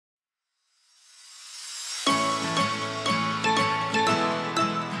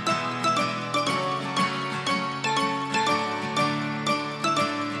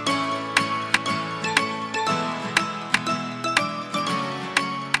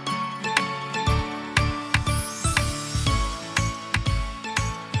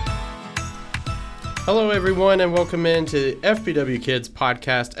Hello, everyone, and welcome into the FBW Kids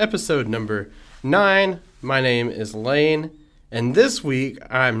podcast, episode number 9. My name is Lane, and this week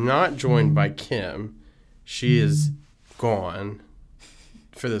I'm not joined by Kim. She is gone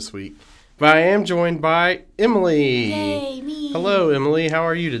for this week. But I am joined by Emily. Yay, me. Hello, Emily. How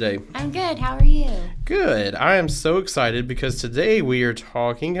are you today? I'm good. How are you? Good. I am so excited because today we are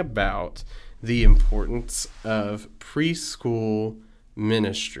talking about the importance of preschool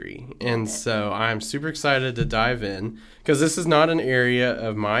ministry. And so I'm super excited to dive in because this is not an area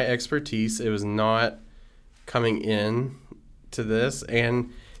of my expertise. It was not coming in to this.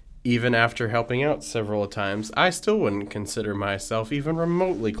 And even after helping out several times, I still wouldn't consider myself even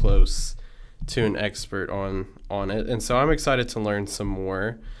remotely close to an expert on it. And so I'm excited to learn some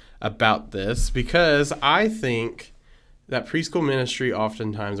more about this because I think that preschool ministry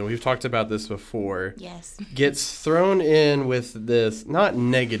oftentimes, and we've talked about this before, Yes. gets thrown in with this, not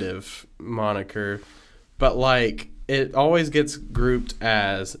negative moniker, but like it always gets grouped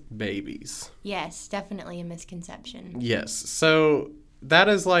as babies. Yes, definitely a misconception. Yes. So that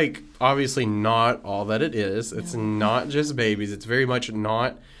is like obviously not all that it is. It's not just babies. It's very much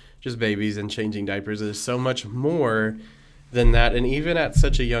not just babies and changing diapers. There's so much more than that. And even at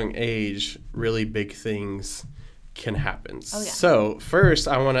such a young age, really big things can happen. Oh, yeah. So first,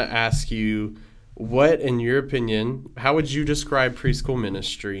 I want to ask you, what, in your opinion, how would you describe preschool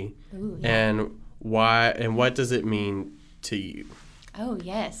ministry? Ooh, yeah. And why, and what does it mean to you? Oh,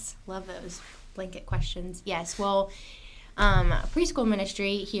 yes. Love those blanket questions. Yes. Well, preschool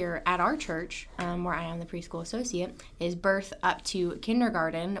ministry here at our church, where I am the preschool associate, is birth up to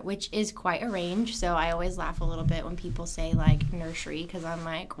kindergarten, which is quite a range. So I always laugh a little bit when people say like nursery, because I'm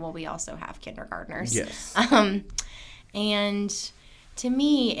like, well, we also have kindergartners. Yes. And to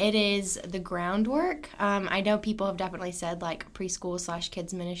me, it is the groundwork. I know people have definitely said like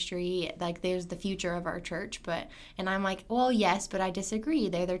preschool/kids ministry, like there's the future of our church, and I'm like, well, yes, but I disagree.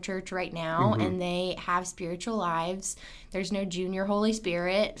 They're their church right now, and they have spiritual lives. There's no junior Holy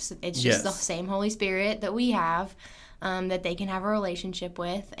Spirit. It's just the same Holy Spirit that we have, that they can have a relationship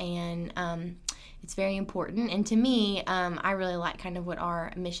with, and it's very important. And to me, I really like kind of what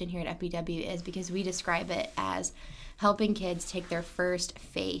our mission here at FBW is, because we describe it as helping kids take their first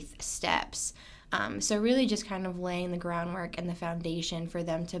faith steps. So really just kind of laying the groundwork and the foundation for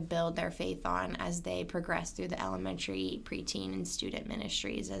them to build their faith on as they progress through the elementary, preteen, and student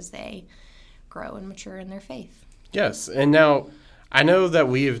ministries as they grow and mature in their faith. Yes. And now I know that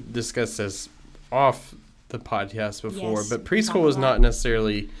we have discussed this off the podcast before, but preschool is not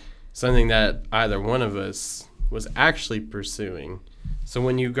necessarily something that either one of us was actually pursuing. So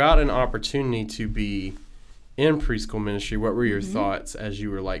when you got an opportunity to be in preschool ministry, what were your thoughts as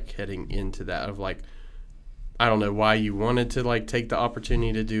you were like heading into that, of like, I don't know, why you wanted to like take the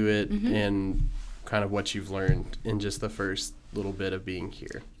opportunity to do it, and kind of what you've learned in just the first little bit of being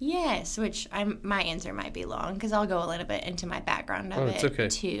here? Yes, which my answer might be long, because I'll go a little bit into my background of it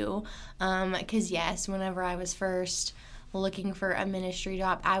too. Because yes, whenever I was first looking for a ministry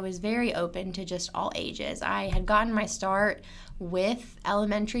job, I was very open to just all ages. I had gotten my start with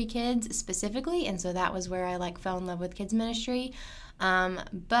elementary kids specifically, and so that was where I like fell in love with kids ministry.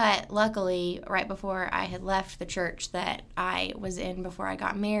 But luckily, right before I had left the church that I was in before I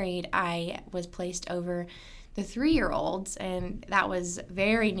got married, I was placed over the 3-year-olds, and that was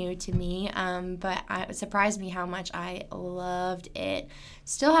very new to me, but it surprised me how much I loved it.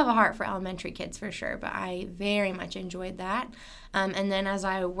 Still have a heart for elementary kids for sure, but I very much enjoyed that. And then as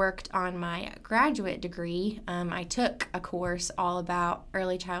I worked on my graduate degree, I took a course all about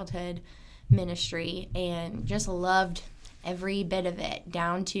early childhood ministry and just loved every bit of it,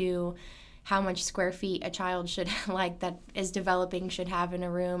 down to how much square feet a child should, like that is developing, should have in a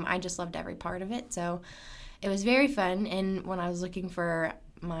room. I just loved every part of it. So it was very fun. And when I was looking for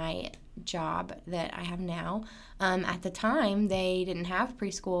my job that I have now, at the time they didn't have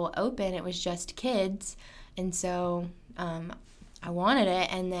preschool open. It was just kids. And so I wanted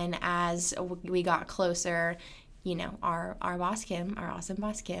it. And then as we got closer, you know, our boss Kim, our awesome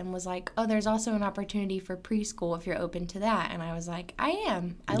boss Kim, was like, oh, there's also an opportunity for preschool if you're open to that. And I was like, I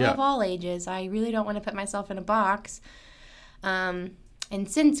am. I love all ages. I really don't want to put myself in a box. And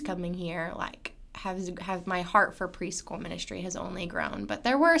since coming here, like, have my heart for preschool ministry has only grown, but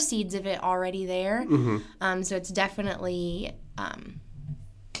there were seeds of it already there. So it's definitely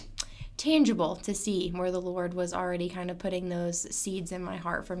tangible to see where the Lord was already kind of putting those seeds in my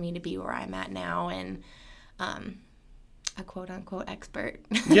heart for me to be where I'm at now, and a quote-unquote expert.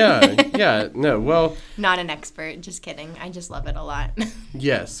 Well, not an expert, just kidding. I just love it a lot.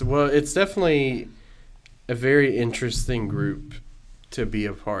 Yes, well, it's definitely a very interesting group to be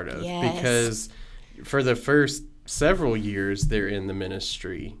a part of, because for the first several years they're in the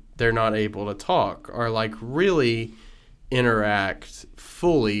ministry, they're not able to talk or like really interact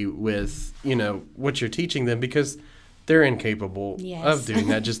fully with, what you're teaching them because they're incapable of doing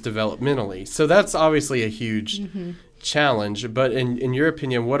that just developmentally. So that's obviously a huge challenge. But in your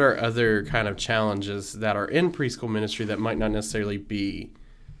opinion, what are other kind of challenges that are in preschool ministry that might not necessarily be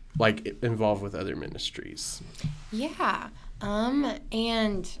like involved with other ministries? Yeah. One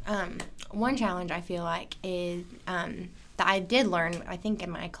challenge I feel like is that I did learn, I think,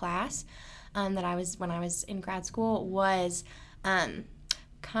 in my class when I was in grad school was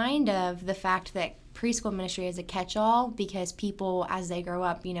kind of the fact that preschool ministry is a catch-all because people, as they grow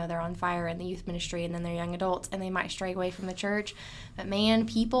up, they're on fire in the youth ministry and then they're young adults and they might stray away from the church. But man,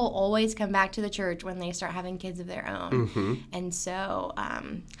 people always come back to the church when they start having kids of their own. And so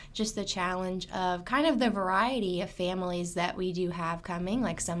just the challenge of kind of the variety of families that we do have coming,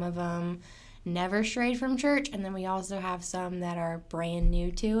 like some of them never strayed from church, and then we also have some that are brand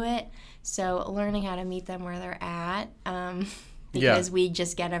new to it. So learning how to meet them where they're at because we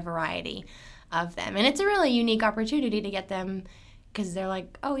just get a variety of them. And it's a really unique opportunity to get them because they're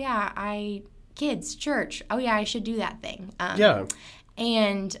like, oh, yeah, kids, church. Oh, yeah, I should do that thing.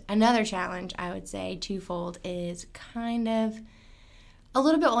 And another challenge, I would say, twofold, is kind of a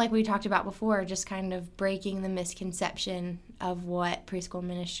little bit like we talked about before, just kind of breaking the misconception of what preschool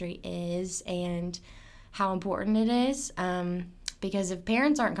ministry is and how important it is. Because if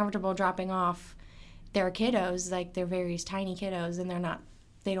parents aren't comfortable dropping off their kiddos, like their very tiny kiddos, and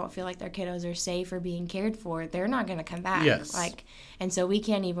they don't feel like their kiddos are safe or being cared for, they're not going to come back. And so we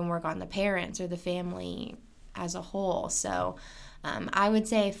can't even work on the parents or the family as a whole. So I would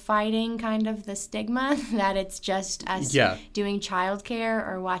say fighting kind of the stigma that it's just us doing childcare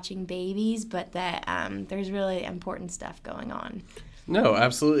or watching babies, but that there's really important stuff going on. No,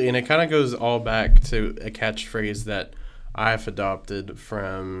 absolutely. And it kind of goes all back to a catchphrase that I've adopted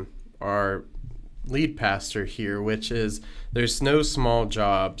from our lead pastor here, which is there's no small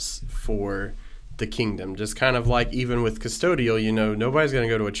jobs for the kingdom. Just kind of like even with custodial, nobody's going to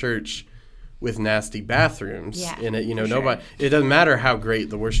go to a church with nasty bathrooms in it. Nobody. It doesn't matter how great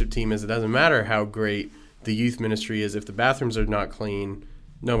the worship team is. It doesn't matter how great the youth ministry is. If the bathrooms are not clean,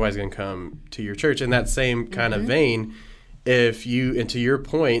 nobody's going to come to your church. In that same kind of vein, and to your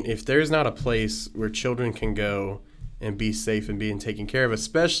point, if there's not a place where children can go and be safe and being taken care of,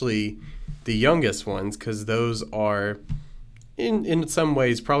 especially the youngest ones, because those are in some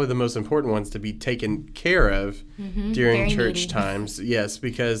ways probably the most important ones to be taken care of during church times. Yes,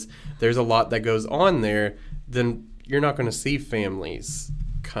 because there's a lot that goes on there. Then you're not going to see families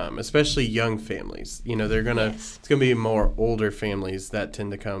come, especially young families. They're gonna it's gonna be more older families that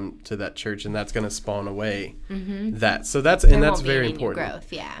tend to come to that church, and that's going to spawn away that. So that's very important.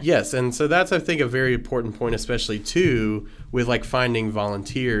 Growth, Yes, and so that's I think a very important point, especially too with like finding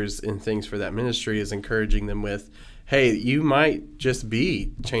volunteers and things for that ministry, is encouraging them with, hey, you might just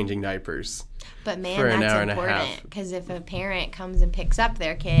be changing diapers. But man, that's important, because if a parent comes and picks up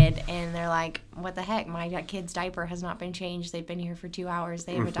their kid and they're like, what the heck, my kid's diaper has not been changed, they've been here for 2 hours,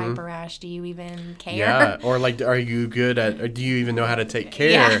 they have a diaper rash, do you even care? Yeah, or like, are you good at, or do you even know how to take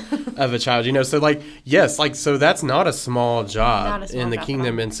care of a child? So like, yes, like, so that's not a small job in the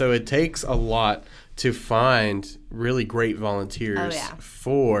kingdom. And so it takes a lot to find really great volunteers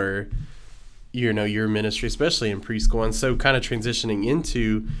for, your ministry, especially in preschool. And so kind of transitioning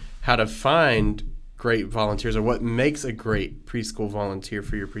into how to find great volunteers, or what makes a great preschool volunteer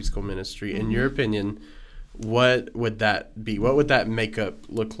for your preschool ministry. In your opinion, what would that be? What would that makeup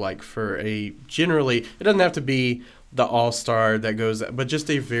look like for generally, it doesn't have to be the all-star that goes, but just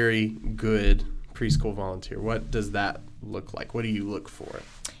a very good preschool volunteer. What does that look like? What do you look for?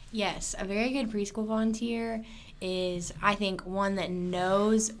 Yes, a very good preschool volunteer is, I think, one that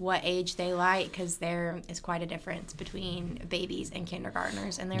knows what age they like, because there is quite a difference between babies and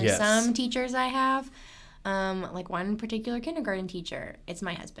kindergartners. And there are some teachers I have, like one particular kindergarten teacher. It's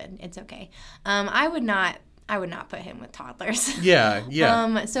my husband. It's okay. I would not put him with toddlers.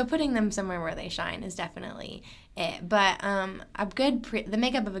 Yeah. So putting them somewhere where they shine is definitely it. But the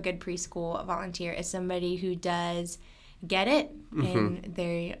makeup of a good preschool volunteer is somebody who does get it, and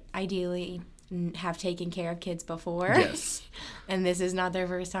they ideally have taken care of kids before. Yes. And this is not their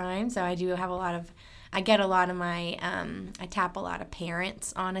first time. So I do have I get a lot of my, I tap a lot of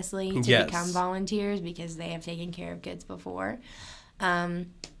parents, honestly, to become volunteers because they have taken care of kids before.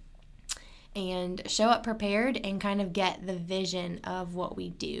 And show up prepared and kind of get the vision of what we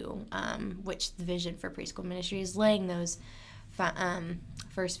do, which the vision for preschool ministry is laying those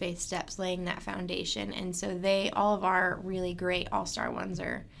First Faith Steps, laying that foundation. And so all of our really great all-star ones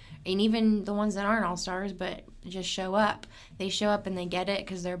and even the ones that aren't all-stars but just show up. They show up and they get it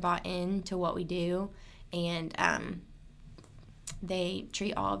because they're bought into what we do. And they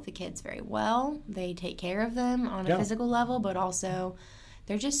treat all of the kids very well. They take care of them on a physical level, but also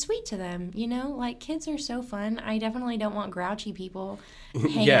they're just sweet to them, Like, kids are so fun. I definitely don't want grouchy people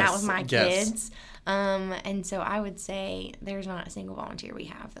hanging out with my kids. And so I would say there's not a single volunteer we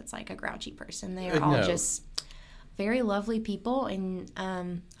have that's like a grouchy person. They are all just very lovely people. And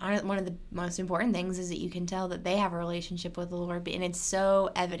one of the most important things is that you can tell that they have a relationship with the Lord. And it's so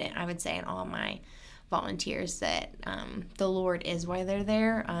evident, I would say, in all my volunteers that the Lord is why they're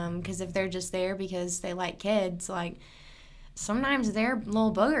there. Because if they're just there because they like kids, like, sometimes they're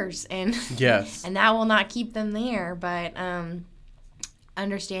little boogers, and and that will not keep them there. But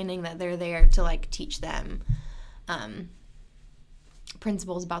understanding that they're there to like teach them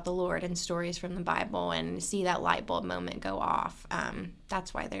principles about the Lord and stories from the Bible, and see that light bulb moment go off.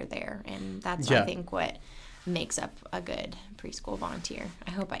 That's why they're there, and that's I think what makes up a good preschool volunteer.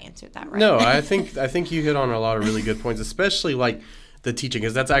 I hope I answered that right. No, I think you hit on a lot of really good points, especially like the teaching,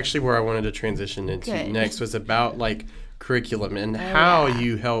 because that's actually where I wanted to transition into next, was about like curriculum and how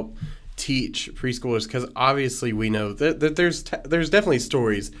you help teach preschoolers, because obviously we know that there's definitely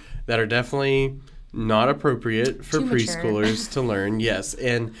stories that are definitely not appropriate for preschoolers to learn. Yes,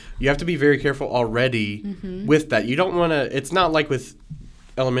 and you have to be very careful already with that. You don't want to. It's not like with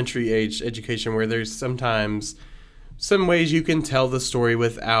elementary age education where there's sometimes some ways you can tell the story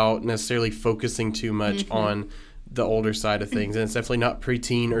without necessarily focusing too much on the older side of things, and it's definitely not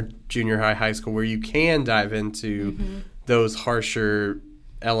preteen or junior high school where you can dive into those harsher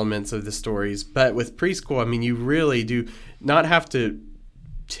elements of the stories. But with preschool, I mean, you really do not have to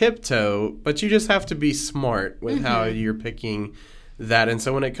tiptoe, but you just have to be smart with how you're picking that. And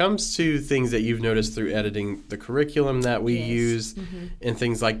so when it comes to things that you've noticed through editing the curriculum that we use and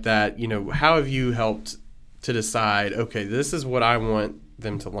things like that, how have you helped to decide, okay, this is what I want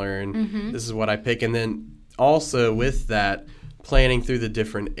them to learn, this is what I pick, and then also with that, planning through the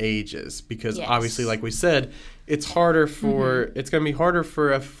different ages, because obviously, like we said, it's harder for it's going to be harder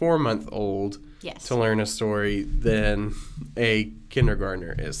for a 4-month-old to learn a story than a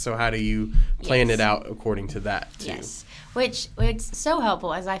kindergartner is. So how do you plan it out according to that too? Yes, which it's so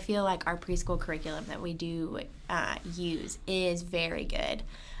helpful, as I feel like our preschool curriculum that we do use is very good.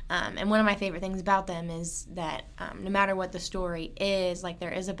 And one of my favorite things about them is that no matter what the story is, like,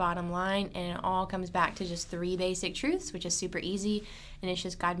 there is a bottom line, and it all comes back to just 3 basic truths, which is super easy. And it's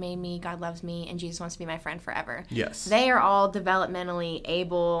just God made me, God loves me, and Jesus wants to be my friend forever. Yes. They are all developmentally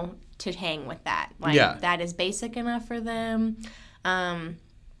able to hang with that. Like, that is basic enough for them. I'm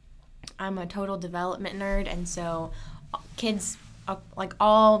a total development nerd, and so kids, like,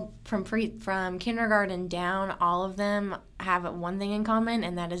 all from kindergarten down, all of them have one thing in common,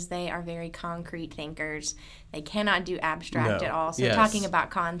 and that is they are very concrete thinkers. They cannot do abstract at all. So talking about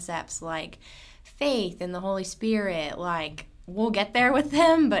concepts like faith and the Holy Spirit, like, we'll get there with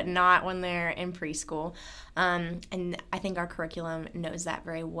them, but not when they're in preschool. And I think our curriculum knows that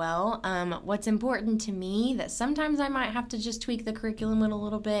very well. What's important to me that sometimes I might have to just tweak the curriculum a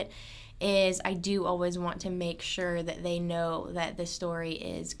little bit is I do always want to make sure that they know that the story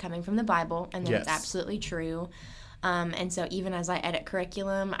is coming from the Bible and that it's absolutely true. And so even as I edit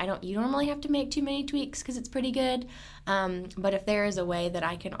curriculum, you normally have to make too many tweaks because it's pretty good. But if there is a way that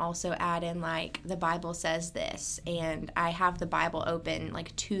I can also add in, like, the Bible says this, and I have the Bible open,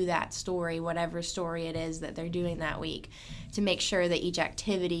 like, to that story, whatever story it is that they're doing that week, to make sure that each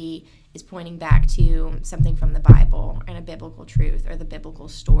activity is pointing back to something from the Bible and a biblical truth or the biblical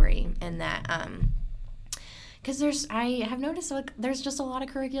story. And that, because I have noticed, like, there's just a lot of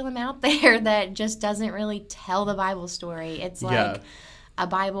curriculum out there that just doesn't really tell the Bible story. It's like a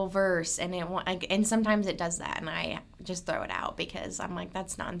Bible verse, and sometimes it does that, and I just throw it out because I'm like,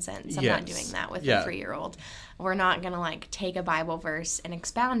 that's nonsense. I'm not doing that with a 3-year-old. We're not going to, like, take a Bible verse and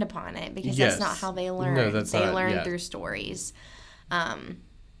expound upon it, because that's not how they learn. No, they learn through stories.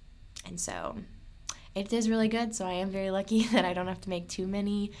 And so it is really good, so I am very lucky that I don't have to make too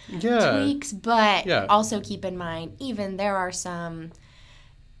many tweaks. But also keep in mind, even there are some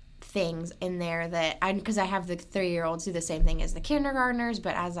things in there that because I have the 3-year-olds do the same thing as the kindergartners,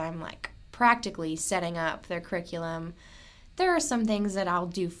 but as I'm, like, practically setting up their curriculum, there are some things that I'll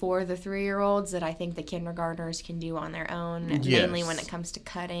do for the 3-year-olds that I think the kindergartners can do on their own, mainly when it comes to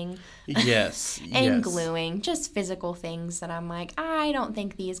cutting and gluing, just physical things that I'm like, I don't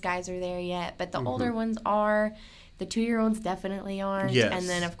think these guys are there yet, but the older ones are. The 2-year-olds definitely aren't. And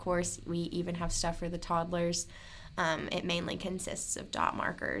then, of course, we even have stuff for the toddlers. it mainly consists of dot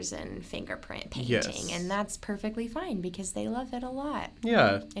markers and fingerprint painting. Yes. And that's perfectly fine because they love it a lot.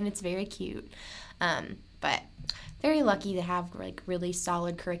 Yeah. And it's very cute. But very lucky to have like really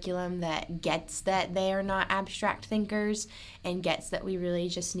solid curriculum that gets that they are not abstract thinkers and gets that we really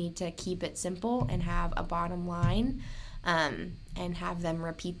just need to keep it simple and have a bottom line, and have them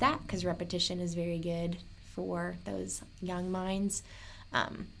repeat that because repetition is very good for those young minds.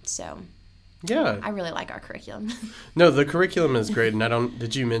 So yeah, I really like our curriculum. No, the curriculum is great, and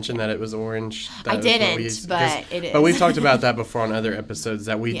did you mention that it was orange? I didn't, but it is. But we've talked about that before on other episodes,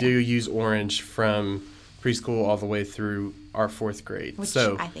 that we do use orange from preschool all the way through our 4th grade. Which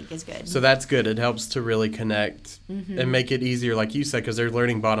I think is good. So that's good. It helps to really connect and make it easier, like you said, because they're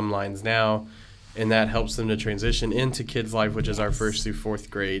learning bottom lines now, and that helps them to transition into Kids Life, which is our 1st through 4th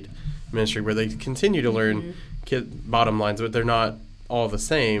grade ministry, where they continue to learn bottom lines, but they're not all the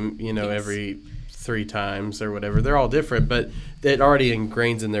same, every 3 times or whatever. They're all different, but it already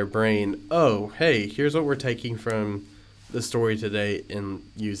ingrains in their brain, oh, hey, here's what we're taking from the story today and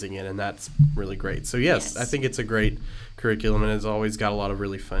using it, and that's really great. So yes, I think it's a great curriculum, and it's always got a lot of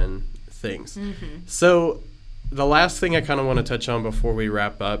really fun things. So the last thing I kind of want to touch on before we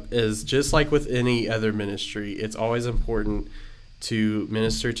wrap up is, just like with any other ministry, it's always important to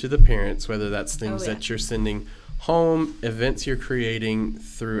minister to the parents, whether that's things that you're sending home, events you're creating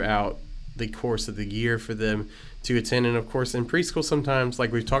throughout the course of the year for them to attend. And of course, in preschool, sometimes,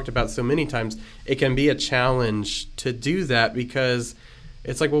 like we've talked about so many times, it can be a challenge to do that, because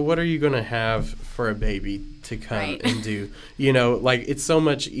it's like, well, what are you going to have for a baby to come and do? Like, it's so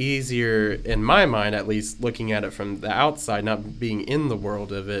much easier, in my mind at least, looking at it from the outside, not being in the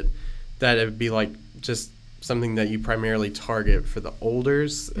world of it, that it would be like just something that you primarily target for the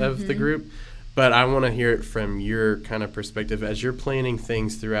olders of the group. But I want to hear it from your kind of perspective as you're planning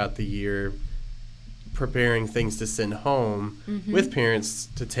things throughout the year, preparing things to send home with parents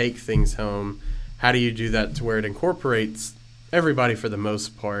to take things home. How do you do that to where it incorporates everybody for the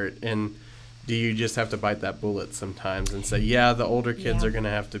most part? And do you just have to bite that bullet sometimes and say, the older kids are going to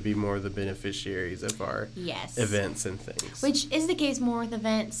have to be more the beneficiaries of our events and things? Which is the case more with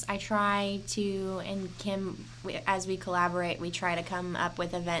events. I try to, and Kim, as we collaborate, we try to come up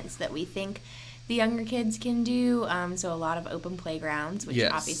with events that we think the younger kids can do. So a lot of open playgrounds, which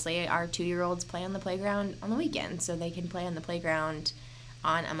obviously our 2-year-olds play on the playground on the weekend, so they can play on the playground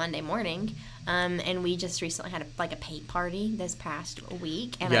on a Monday morning. And we just recently had a paint party this past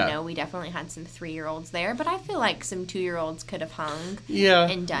week, and I know we definitely had some 3-year-olds there, but I feel like some 2-year-olds could have hung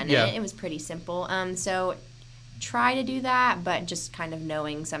and done it. It was pretty simple. So try to do that, but just kind of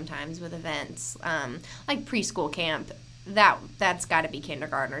knowing sometimes with events, like preschool camp, that's got to be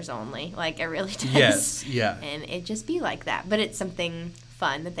kindergartners only. Like, it really does. Yes, yeah. And it just be like that, but it's something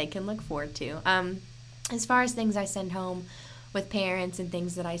fun that they can look forward to. As far as things I send home with parents and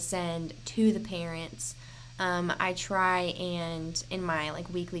things that I send to the parents, I try and in my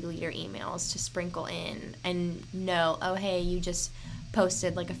weekly leader emails to sprinkle in and know, oh, hey, you just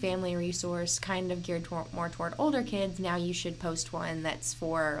posted a family resource kind of geared more toward older kids. Now you should post one that's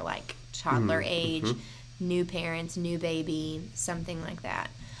for toddler age, new parents, new baby, something like that.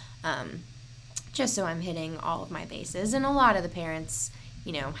 Just so I'm hitting all of my bases. And a lot of the parents,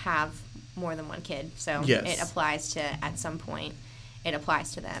 have more than one kid, so it applies to, at some point, it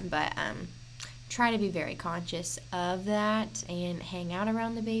applies to them. But try to be very conscious of that and hang out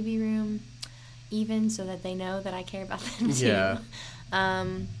around the baby room, even so that they know that I care about them too. Yeah.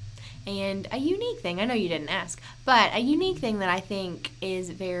 And a unique thing, I know you didn't ask, but a unique thing that I think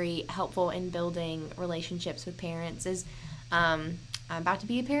is very helpful in building relationships with parents is I'm about to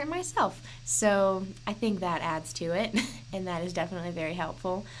be a parent myself, so I think that adds to it, and that is definitely very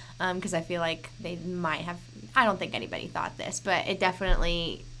helpful, because I feel like they might have, I don't think anybody thought this, but it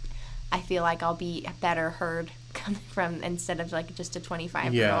definitely, I feel like I'll be better heard coming from, instead of just a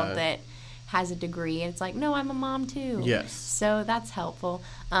 25-year-old that has a degree, and it's no, I'm a mom too. Yes. So that's helpful.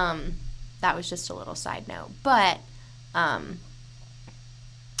 That was just a little side note, but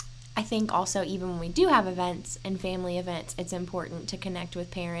I think also, even when we do have events and family events, it's important to connect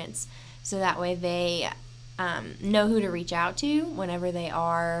with parents so that way they know who to reach out to whenever they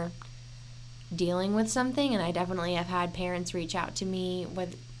are dealing with something. And I definitely have had parents reach out to me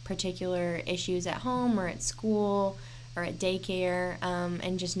with particular issues at home or at school or at daycare,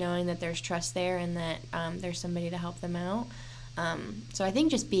 and just knowing that there's trust there and that there's somebody to help them out. So I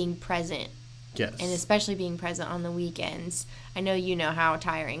think just being present. Yes. And especially being present on the weekends. I know you know how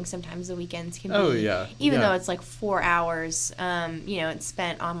tiring sometimes the weekends can be. Oh, yeah. Even though it's 4 hours, it's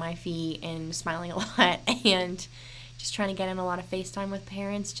spent on my feet and smiling a lot and just trying to get in a lot of FaceTime with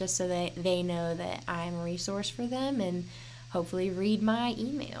parents just so that they know that I'm a resource for them and hopefully read my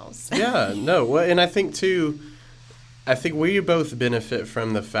emails. Yeah, no. Well, and I think, too, we both benefit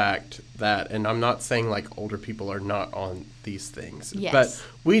from the fact that, and I'm not saying like older people are not on these things, yes. but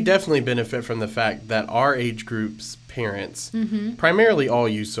we definitely benefit from the fact that our age group's parents primarily all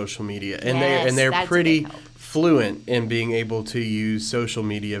use social media, and they're pretty fluent in being able to use social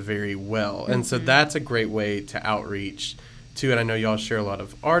media very well. And so that's a great way to outreach to, and I know y'all share a lot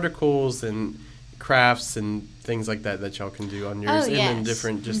of articles and crafts and things like that y'all can do on yours, and then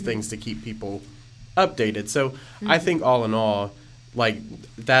different just things to keep people updated. So I think all in all, like,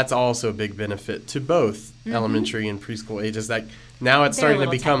 that's also a big benefit to both elementary and preschool ages. Like, now it's starting to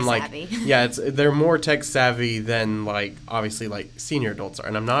become like, they're more tech savvy than like obviously like senior adults are.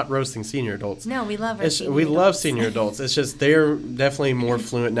 And I'm not roasting senior adults. No, we love love senior adults. It's just they're definitely more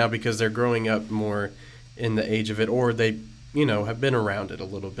fluent now because they're growing up more in the age of it, or they, have been around it a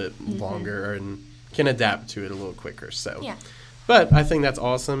little bit longer and can adapt to it a little quicker. So, yeah. But I think that's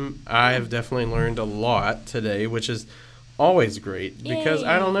awesome. I have definitely learned a lot today, which is always great because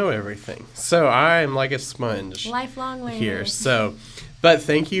I don't know everything. So I'm like a sponge. Lifelong learner. Here. So, but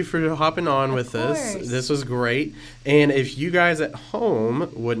thank you for hopping on with us. This was great. And if you guys at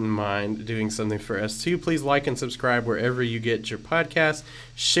home wouldn't mind doing something for us too, please like and subscribe wherever you get your podcast.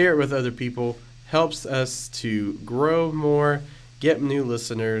 Share it with other people. Helps us to grow more, get new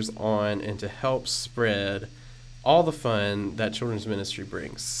listeners on, and to help spread all the fun that children's ministry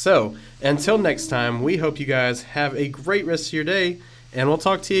brings. So, until next time, we hope you guys have a great rest of your day, and we'll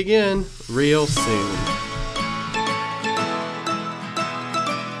talk to you again real soon.